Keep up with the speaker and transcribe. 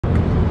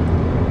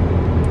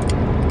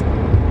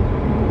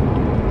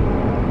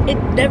It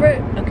never,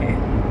 okay.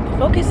 The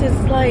focus is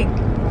like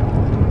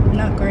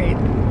not great.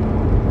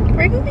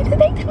 We're going to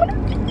Daytona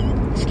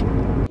Beach.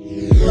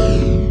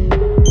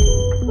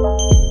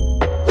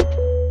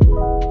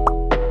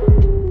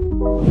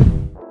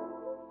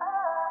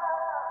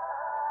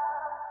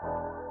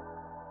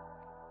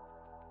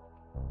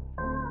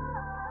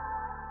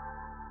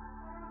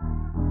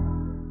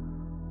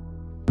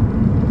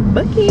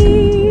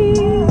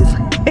 Buc-ee's.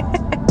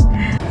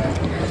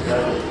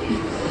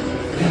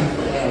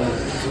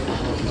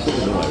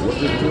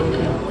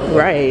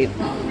 Right.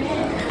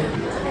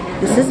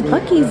 This is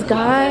Buc-ee's,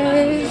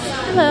 guys.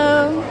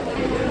 Hello.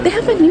 They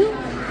have a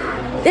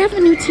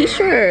new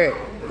t-shirt.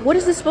 What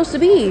is this supposed to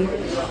be?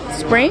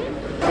 Spring?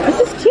 This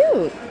is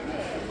cute.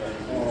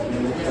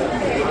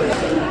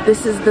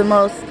 This is the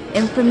most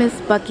infamous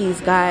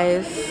Buc-ee's,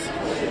 guys.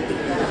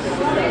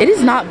 It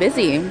is not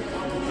busy,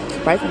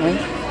 surprisingly.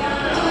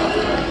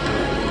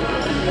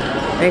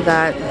 They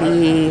got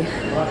the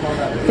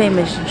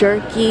famous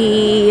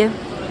jerky,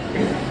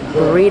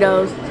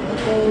 burritos.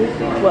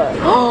 What?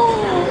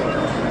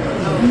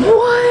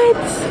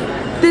 What?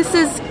 This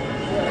is,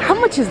 how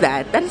much is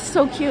that? That is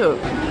so cute.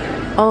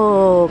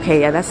 Oh, okay,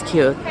 yeah, that's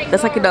cute.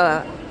 That's like in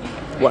the,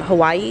 what,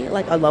 Hawaii?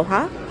 Like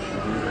aloha?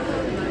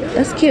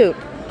 That's cute.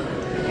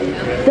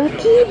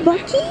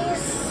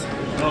 Buc-ee's?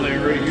 Oh, they're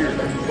right here.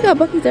 They got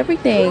Buc-ee's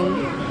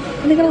everything.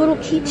 And they got a little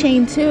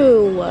keychain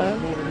too.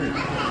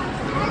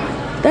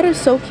 That is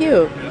so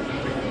cute.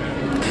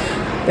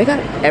 They got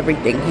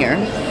everything here.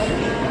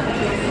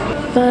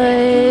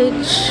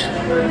 Fudge.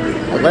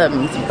 I love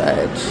me some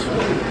fudge.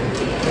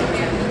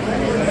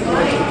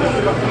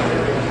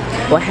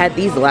 Well, I had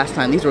these the last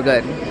time. These were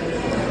good. Look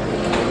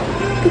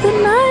at the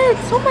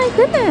nuts. Oh my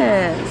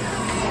goodness.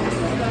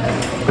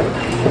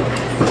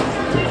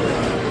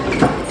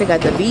 They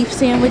got the beef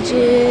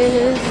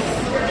sandwiches.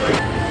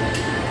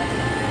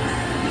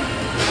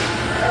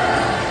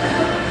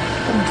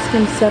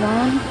 Skin set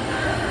on.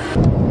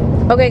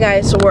 Okay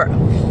guys, so we're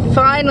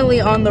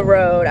finally on the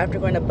road after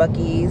going to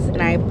Buc-ee's,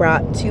 and I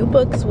brought 2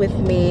 books with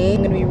me.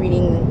 I'm gonna be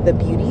reading The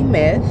Beauty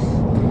Myth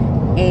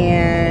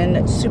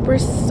and super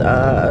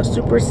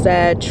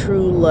sad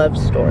true love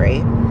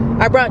story.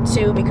 I brought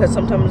 2 because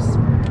sometimes,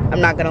 I'm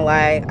not gonna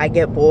lie, I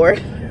get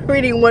bored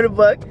reading one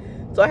book,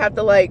 so I have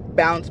to like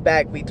bounce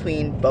back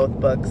between both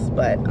books.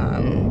 But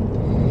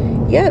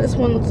yeah, this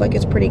one looks like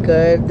it's pretty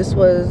good. This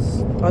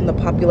was on the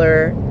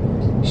popular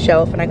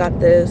shelf, and I got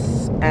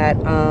this at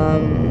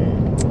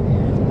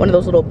one of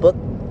those little book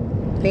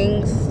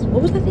things.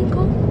 What was that thing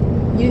called?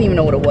 You didn't even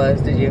know what it was,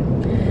 did you?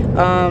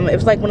 It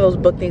was like one of those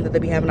book things that they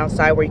be having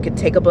outside where you could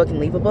take a book and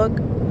leave a book.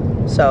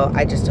 So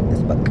I just took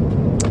this book,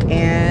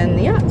 and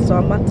yeah, so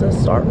I'm about to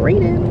start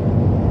reading.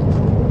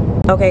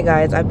 Okay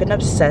guys, I've been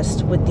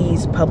obsessed with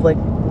these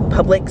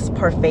Publix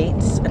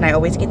parfaits, and I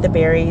always get the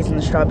berries and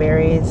the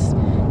strawberries,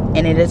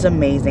 and it is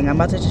amazing. I'm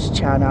about to just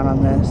chow down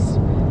on this.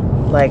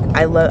 Like,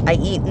 I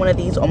eat one of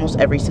these almost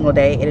every single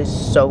day. It is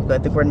so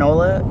good. The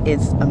granola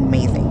is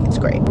amazing. It's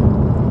great.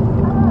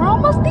 We're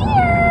almost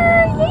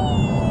there.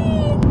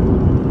 Yay!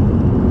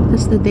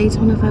 This is the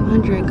Daytona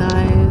 500,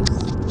 guys.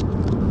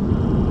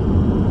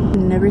 I've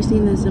never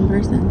seen this in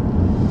person.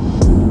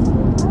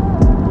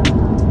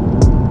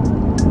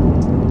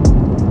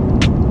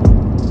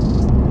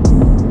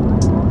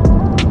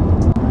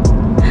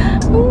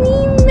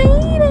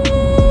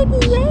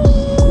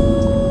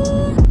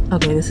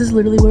 Okay, this is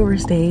literally where we're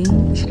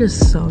staying. Shit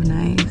is so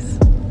nice.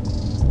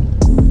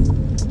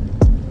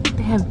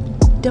 They have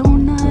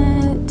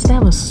donuts. They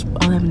have a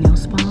nail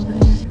spa over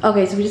there.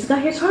 Okay, so we just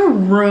got here to our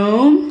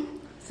room.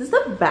 This is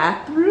the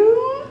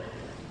bathroom.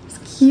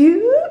 It's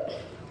cute.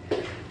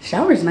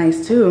 Shower's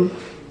nice too.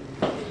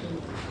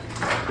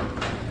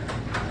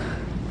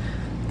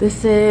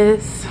 This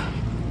is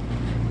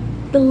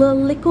the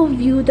little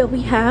view that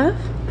we have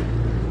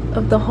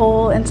of the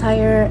whole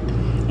entire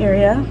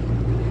area.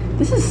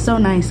 This is so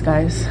nice,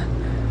 guys.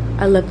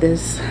 I love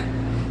this.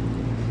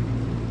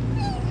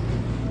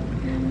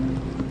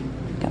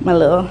 Got my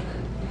little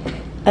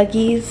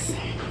Uggies.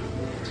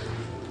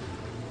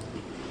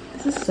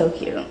 This is so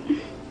cute.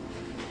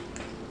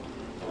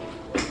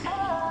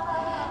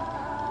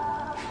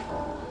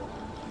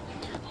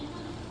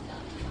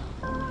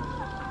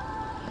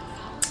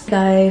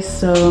 Guys,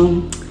 so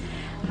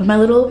I put my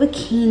little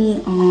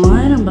bikini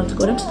on. I'm about to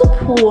go down to the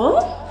pool.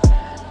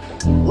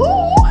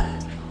 Ooh.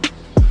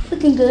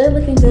 Looking good,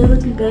 looking good,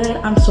 looking good.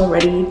 I'm so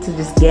ready to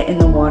just get in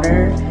the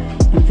water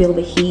and feel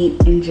the heat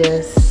and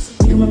just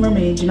become a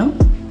mermaid, you know?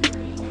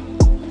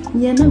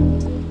 Yeah, no.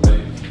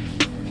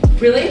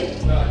 Really?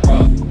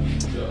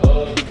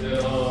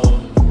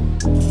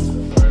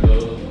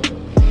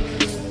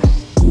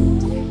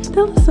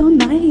 That was so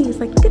nice.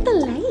 Like, look at the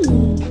light.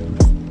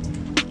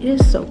 It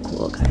is so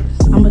cool, guys.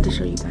 I'm about to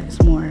show you guys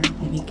more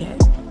when we get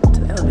to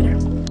the elevator.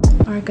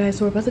 All right, guys,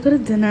 so we're about to go to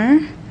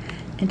dinner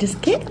and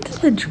just get into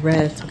the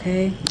dress,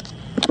 okay?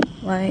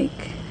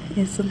 Like,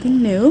 it's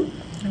something new.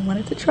 I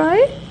wanted to try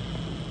it,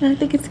 and I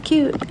think it's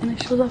cute, and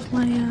it shows off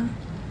my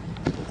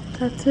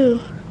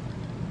tattoo.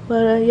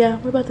 But yeah,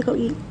 we're about to go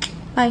eat.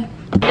 Bye.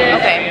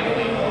 Okay.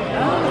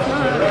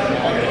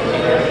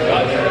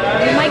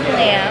 My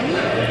glam.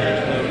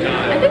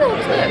 I think it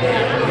looks good.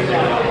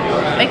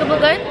 Makeup look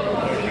good?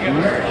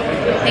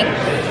 Thanks.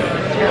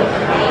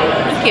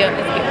 It's cute.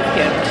 It's cute.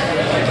 It's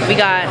cute. We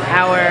got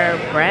our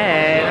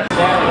bread.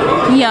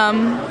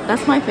 Yum.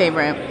 That's my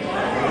favorite.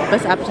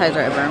 Best appetizer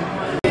ever.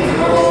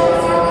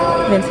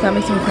 Vince got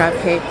me some crab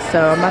cakes,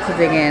 so I'm about to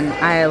dig in.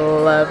 I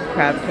love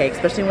crab cakes,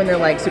 especially when they're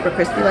like super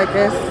crispy like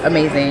this.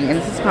 Amazing. And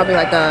this is probably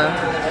like a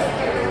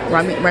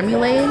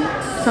remoulade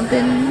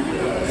something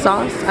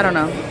sauce. I don't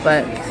know,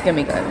 but it's gonna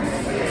be good.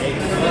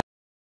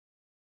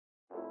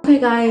 Okay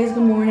guys,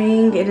 good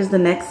morning. It is the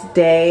next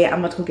day. I'm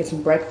about to go get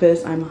some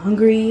breakfast. I'm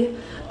hungry,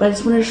 but I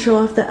just wanted to show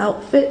off the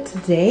outfit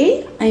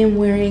today. I am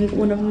wearing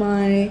one of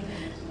my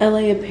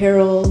LA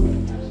Apparel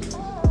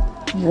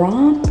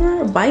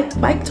romper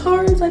bike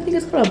tars. I think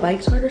it's called a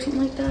bike tart or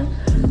something like that.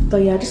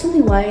 But yeah, just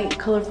something light,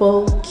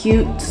 colorful,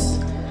 cute,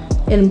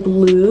 and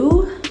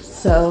blue.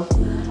 So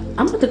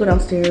I'm about to go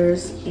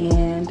downstairs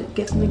and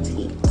get something to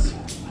eat.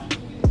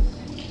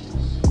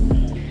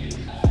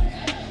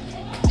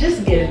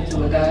 Just get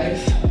into it,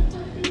 guys.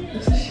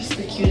 This is just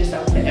the cutest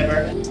outfit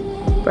ever.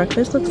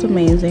 Breakfast looks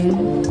amazing.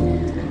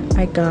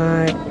 I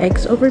got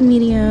eggs over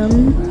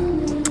medium,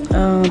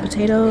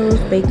 potatoes,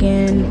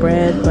 bacon,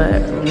 bread,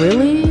 but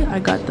really I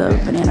got the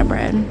banana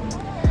bread.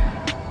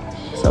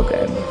 So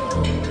good.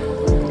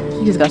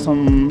 You just got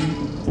some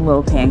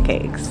little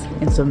pancakes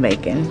and some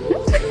bacon.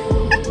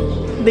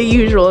 The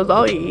usual is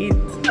all he eats.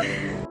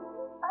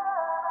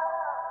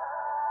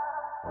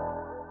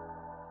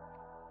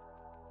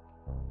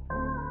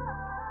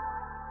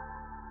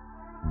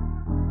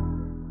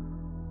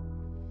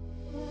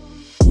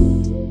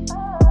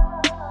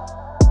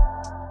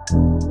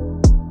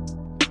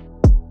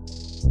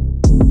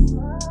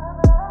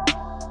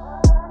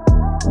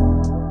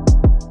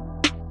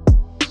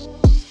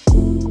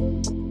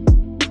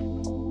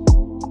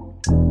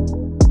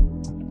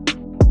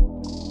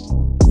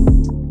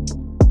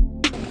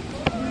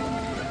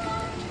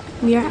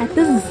 We are at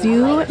the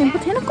zoo and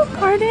botanical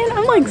garden.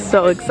 I'm like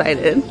so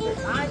excited.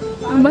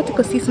 I'm about to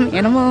go see some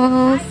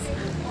animals.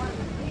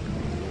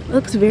 It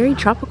looks very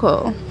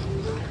tropical.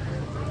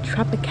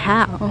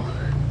 Tropical.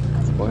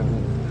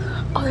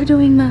 Oh, they're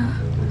doing the...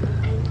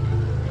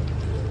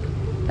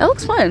 That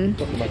looks fun.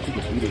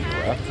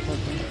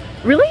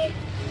 Really?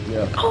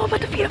 Yeah. Oh, I'm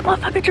about to feed a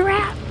motherfucking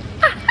giraffe.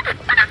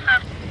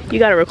 You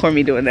gotta record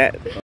me doing that.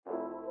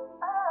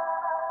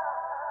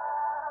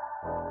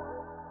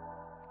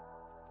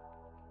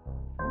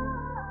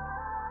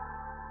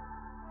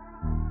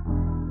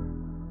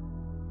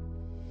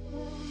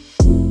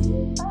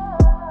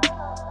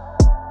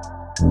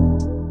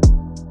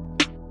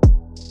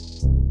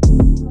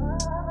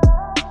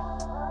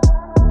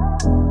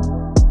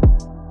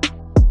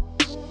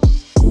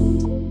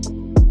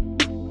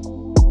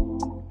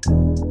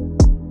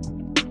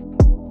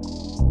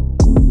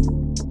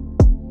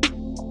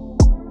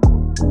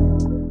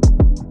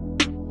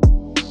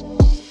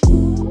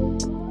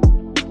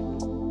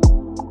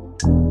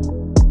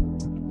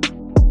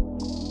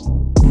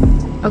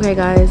 Okay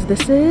guys,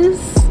 this is,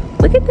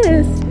 look at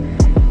this.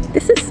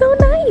 This is so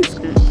nice.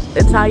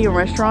 Italian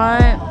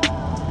restaurant.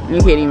 You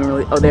can't even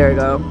really, oh there we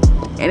go.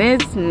 And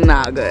it's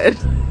not good.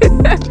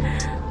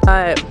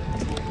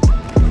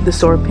 The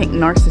store pink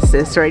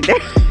narcissist right there.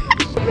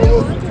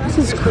 This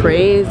is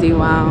crazy,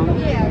 wow.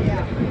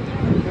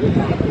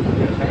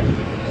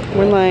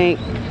 We're like,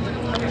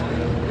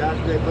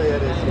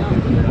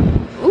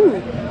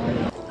 ooh.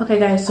 Okay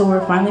guys, so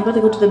we're finally about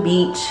to go to the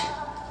beach.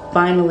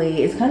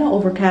 Finally, it's kind of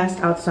overcast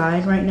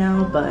outside right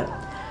now, but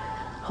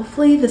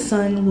hopefully the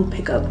sun will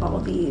pick up all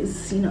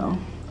these, you know,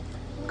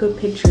 good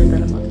pictures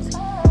that I'm about to see.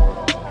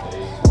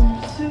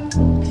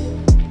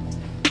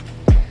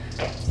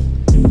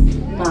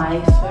 My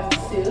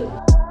swimsuit.